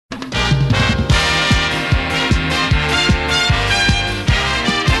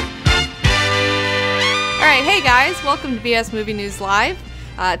Alright, hey guys, welcome to BS Movie News Live.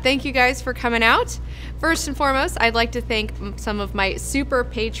 Thank you guys for coming out. First and foremost, I'd like to thank some of my super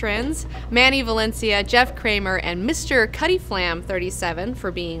patrons, Manny Valencia, Jeff Kramer, and Mr. Cuttyflam37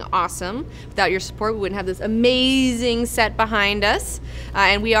 for being awesome. Without your support, we wouldn't have this amazing set behind us.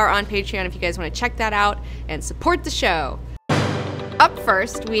 And we are on Patreon if you guys want to check that out and support the show. Up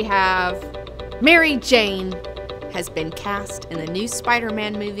first, we have Mary Jane has been cast in the new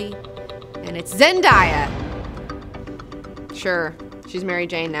Spider-Man movie, and it's Zendaya. Sure, she's Mary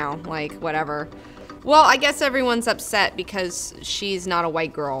Jane now, like, whatever. Well, I guess everyone's upset because she's not a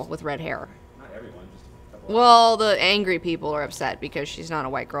white girl with red hair. Not everyone, just a couple. Well, the angry people are upset because she's not a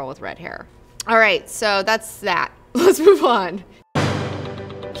white girl with red hair. All right, so that's that. Let's move on.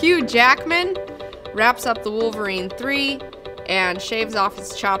 Hugh Jackman wraps up the Wolverine 3 and shaves off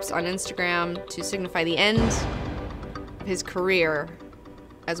his chops on Instagram to signify the end of his career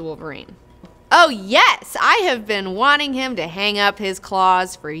as Wolverine. Oh yes, I have been wanting him to hang up his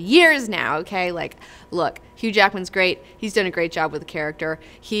claws for years now, okay? Like, look, Hugh Jackman's great. He's done a great job with the character.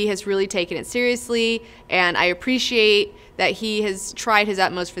 He has really taken it seriously, and I appreciate that he has tried his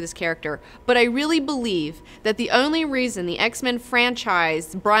utmost for this character. But I really believe that the only reason the X-Men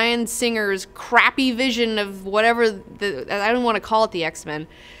franchise, Bryan Singer's crappy vision of whatever, I don't want to call it the X-Men,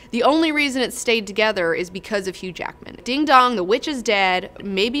 the only reason it stayed together is because of Hugh Jackman. Ding dong, the witch is dead.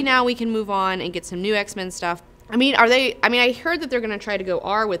 Maybe now we can move on and get some new X-Men stuff. I heard that they're gonna try to go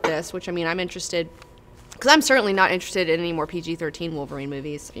R with this, which, I'm interested, because I'm certainly not interested in any more PG-13 Wolverine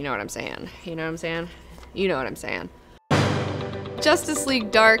movies. You know what I'm saying? You know what I'm saying? You know what I'm saying. Justice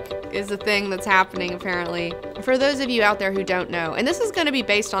League Dark is a thing that's happening, apparently. For those of you out there who don't know, and this is going to be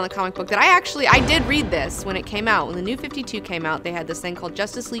based on the comic book that I did read this when it came out. When the New 52 came out, they had this thing called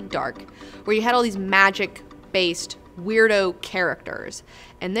Justice League Dark, where you had all these magic-based weirdo characters.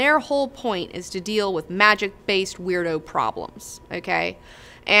 And their whole point is to deal with magic-based weirdo problems, okay?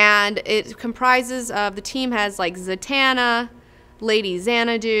 And it comprises of, the team has like Zatanna, Lady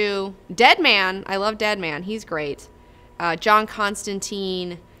Xanadu, Deadman, I love Deadman, he's great. John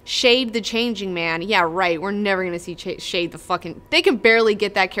Constantine, Shade the Changing Man. Yeah, right. We're never going to see Shade the fucking... They can barely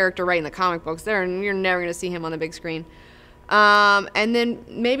get that character right in the comic books. You're never going to see him on the big screen. And then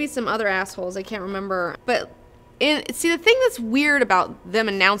maybe some other assholes. I can't remember. But see, the thing that's weird about them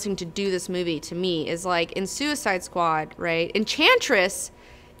announcing to do this movie to me is, like, in Suicide Squad, right? Enchantress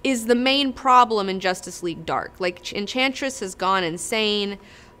is the main problem in Justice League Dark. Like, Enchantress has gone insane.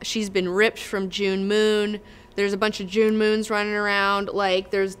 She's been ripped from June Moon. There's a bunch of June Moons running around,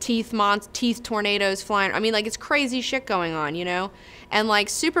 like, there's teeth tornadoes flying. Like, it's crazy shit going on, you know? And, like,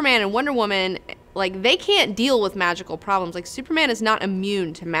 Superman and Wonder Woman, like, they can't deal with magical problems. Like, Superman is not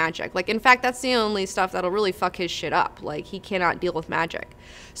immune to magic. Like, in fact, that's the only stuff that'll really fuck his shit up. Like, he cannot deal with magic.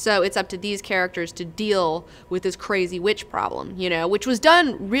 So it's up to these characters to deal with this crazy witch problem, you know? Which was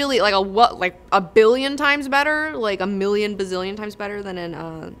done really, like, a billion times better? Like, a million bazillion times better than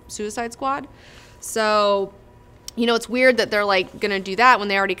in Suicide Squad? So... You know, it's weird that they're, like, going to do that when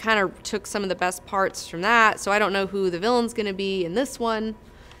they already kind of took some of the best parts from that. So I don't know who the villain's going to be in this one.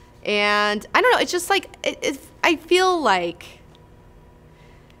 And I don't know. It's just, like, I feel like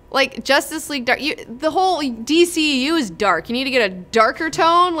Justice League Dark, the whole DCEU is dark. You need to get a darker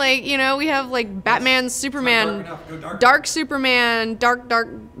tone. Like, you know, we have, like, Batman, Superman, dark Superman, dark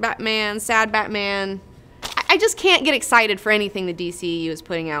Batman, sad Batman. I just can't get excited for anything the DCEU is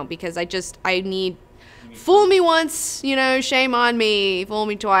putting out because I need... Fool me once, you know, shame on me. Fool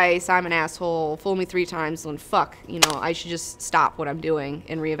me twice, I'm an asshole. Fool me 3 times, then fuck. You know, I should just stop what I'm doing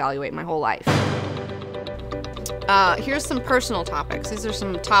and reevaluate my whole life. Here's some personal topics. These are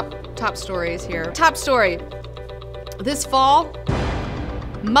some top stories here. Top story. This fall,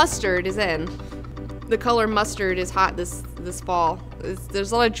 mustard is in. The color mustard is hot this fall.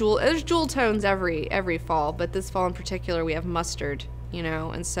 There's a lot of there's jewel tones every fall, but this fall in particular we have mustard, you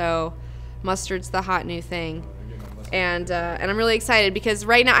know, and so mustard's the hot new thing. And I'm really excited because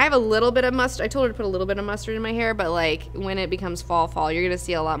right now I have a little bit of mustard. I told her to put a little bit of mustard in my hair, but like when it becomes fall, you're gonna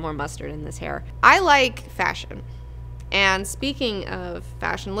see a lot more mustard in this hair. I like fashion. And speaking of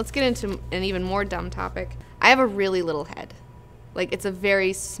fashion, let's get into an even more dumb topic. I have a really little head. Like, it's a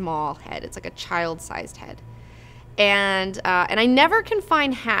very small head. It's like a child-sized head. And I never can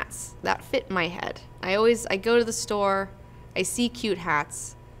find hats that fit my head. I go to the store, I see cute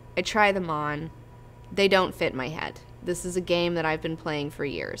hats, I try them on, they don't fit my head. This is a game that I've been playing for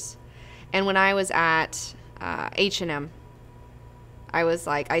years. And when I was at H&M, I was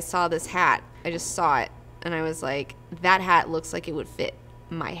like, I saw this hat, I just saw it, and I was like, that hat looks like it would fit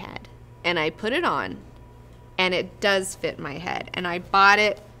my head. And I put it on, and it does fit my head. And I bought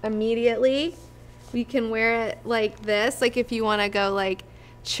it immediately, We can wear it like this, like if you want to go like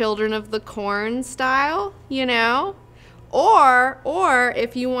Children of the Corn style, you know? Or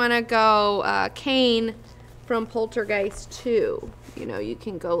if you want to go Kane from Poltergeist 2, you know, you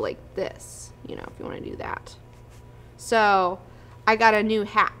can go like this, you know, if you want to do that. So I got a new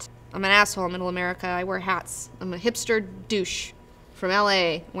hat. I'm an asshole in middle America. I wear hats. I'm a hipster douche from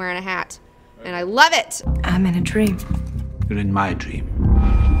LA wearing a hat. And I love it. I'm in a dream. You're in my dream.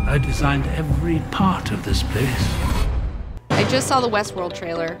 I designed every part of this place. I just saw the Westworld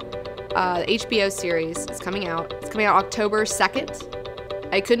trailer. The HBO series is coming out. It's coming out October 2nd.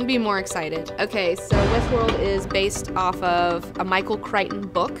 I couldn't be more excited. Okay, so Westworld is based off of a Michael Crichton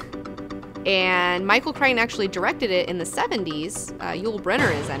book. And Michael Crichton actually directed it in the 70s. Yul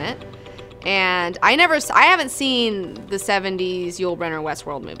Brynner is in it. And I haven't seen the 70s Yul Brynner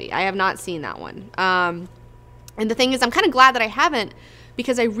Westworld movie. I have not seen that one. And the thing is, I'm kind of glad that I haven't,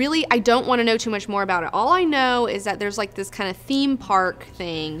 because I don't want to know too much more about it. All I know is that there's like this kind of theme park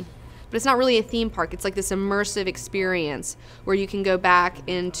thing, but it's not really a theme park. It's like this immersive experience where you can go back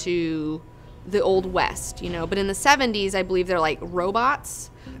into the Old West, you know. But in the 70s, I believe they're like robots.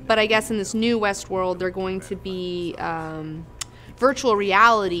 But I guess in this new Westworld, they're going to be virtual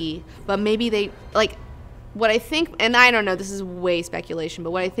reality, but maybe they, like, what I think, and I don't know, this is way speculation, but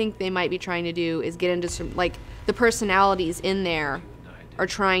what I think they might be trying to do is get into some, like, the personalities in there are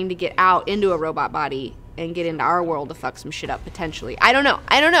trying to get out into a robot body and get into our world to fuck some shit up, potentially. I don't know,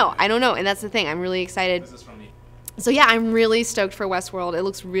 and that's the thing. I'm really excited. So yeah, I'm really stoked for Westworld. It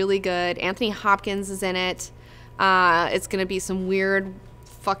looks really good. Anthony Hopkins is in it. It's gonna be some weird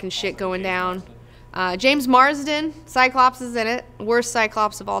fucking shit going down. James Marsden, Cyclops, is in it. Worst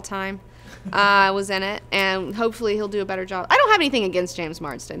Cyclops of all time, was in it, and hopefully he'll do a better job. I don't have anything against James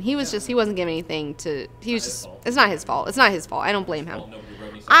Marsden. He wasn't giving anything to. It's not his fault. It's not his fault. I don't blame him.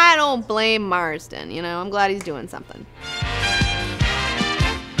 I don't blame Marsden. You know, I'm glad he's doing something.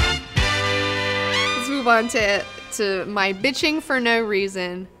 Let's move on to my bitching for no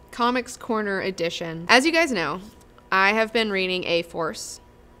reason Comics Corner edition. As you guys know, I have been reading A-Force.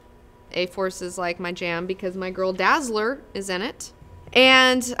 A-Force is like my jam because my girl Dazzler is in it.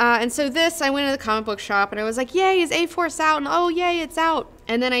 And so I went to the comic book shop and I was like, yay, is A-Force out? And oh, yay, it's out.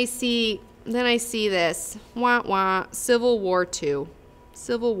 And then I see this, wah, wah, Civil War II.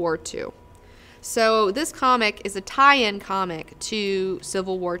 Civil War II. So this comic is a tie-in comic to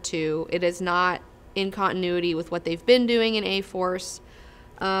Civil War II. It is not in continuity with what they've been doing in A-Force.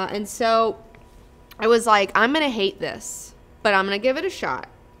 And so I was like, I'm going to hate this, but I'm going to give it a shot.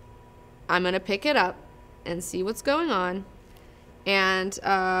 I'm going to pick it up and see what's going on. And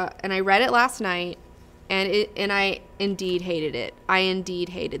I read it last night, and I indeed hated it. I indeed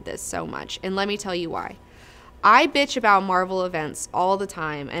hated this so much. And let me tell you why. I bitch about Marvel events all the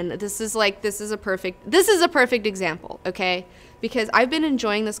time, and this is a perfect example, okay? Because I've been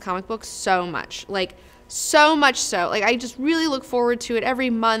enjoying this comic book so much. Like, so much so. Like, I just really look forward to it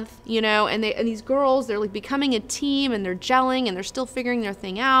every month, you know, and these girls, they're like becoming a team, and they're gelling, and they're still figuring their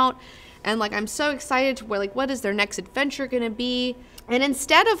thing out. And like, I'm so excited to like, what is their next adventure gonna be? And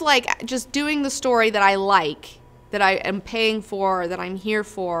instead of like just doing the story that I like, that I am paying for, that I'm here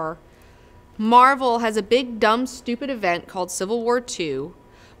for, Marvel has a big, dumb, stupid event called Civil War II,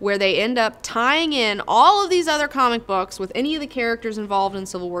 where they end up tying in all of these other comic books with any of the characters involved in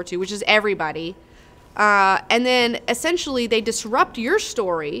Civil War II, which is everybody. And then essentially they disrupt your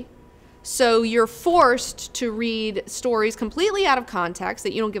story. So you're forced to read stories completely out of context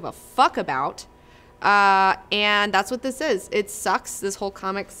that you don't give a fuck about. And that's what this is. It sucks. This whole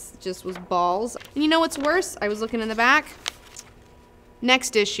comics just was balls. And you know what's worse? I was looking in the back.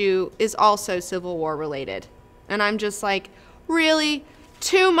 Next issue is also Civil War related. And I'm just like, really?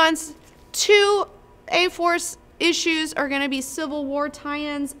 2 months, 2 A-Force issues are going to be Civil War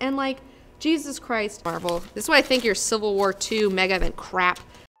tie-ins? And like, Jesus Christ, Marvel. This is what I think your Civil War II mega event crap.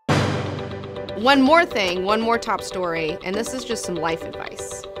 One more thing, one more top story, and this is just some life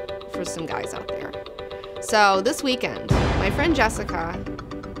advice for some guys out there. So this weekend, my friend Jessica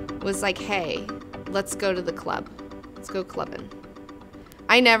was like, hey, let's go to the club. Let's go clubbing.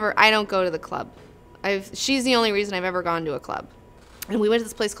 I don't go to the club. She's the only reason I've ever gone to a club. And we went to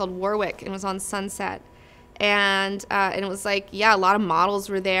this place called Warwick, and it was on Sunset. And it was like, yeah, a lot of models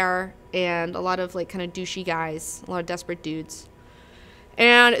were there, and a lot of like kind of douchey guys, a lot of desperate dudes.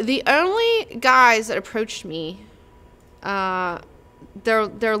 And the only guys that approached me,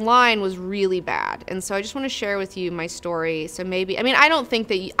 their line was really bad. And so I just want to share with you my story. So maybe, I mean, I don't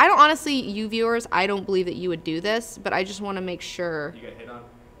honestly, you viewers, I don't believe that you would do this, but I just want to make sure. You got hit on?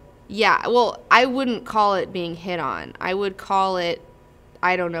 Yeah, well, I wouldn't call it being hit on. I would call it,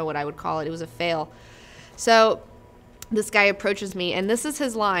 I don't know what I would call it. It was a fail. So this guy approaches me, and this is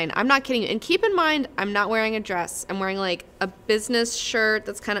his line. I'm not kidding you. And keep in mind, I'm not wearing a dress. I'm wearing like a business shirt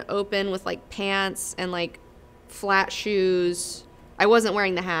that's kind of open with like pants and like flat shoes. I wasn't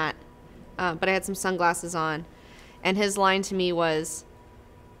wearing the hat, but I had some sunglasses on. And his line to me was,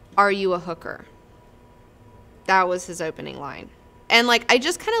 "Are you a hooker?" That was his opening line. And like, I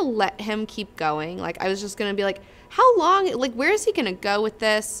just kind of let him keep going. Like, I was just going to be like, how long, like, where is he going to go with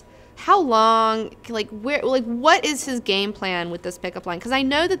this? How long, like, where, like, what is his game plan with this pickup line? Because I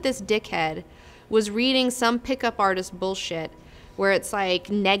know that this dickhead was reading some pickup artist bullshit where it's like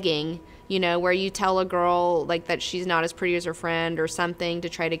negging, you know, where you tell a girl like that she's not as pretty as her friend or something to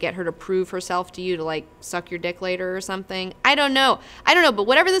try to get her to prove herself to you to like suck your dick later or something. I don't know, but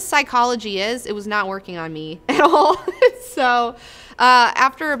whatever this psychology is, it was not working on me at all. So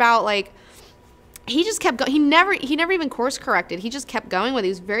after about like, he just kept going. He never even course corrected. He just kept going with it.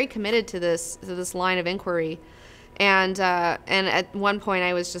 He was very committed to this line of inquiry. And at one point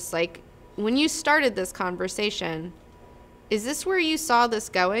I was just like, when you started this conversation, is this where you saw this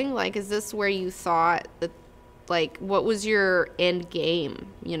going? Like, is this where you thought that, like, what was your end game,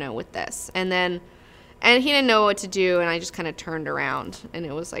 you know, with this? And he didn't know what to do, and I just kind of turned around, and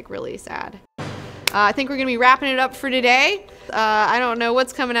it was like really sad. I think we're going to be wrapping it up for today. I don't know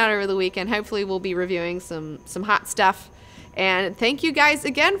what's coming out over the weekend. Hopefully we'll be reviewing some hot stuff. And thank you guys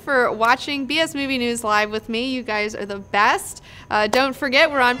again for watching BS Movie News Live with me. You guys are the best. Don't forget,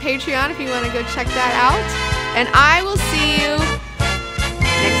 we're on Patreon if you want to go check that out. And I will see you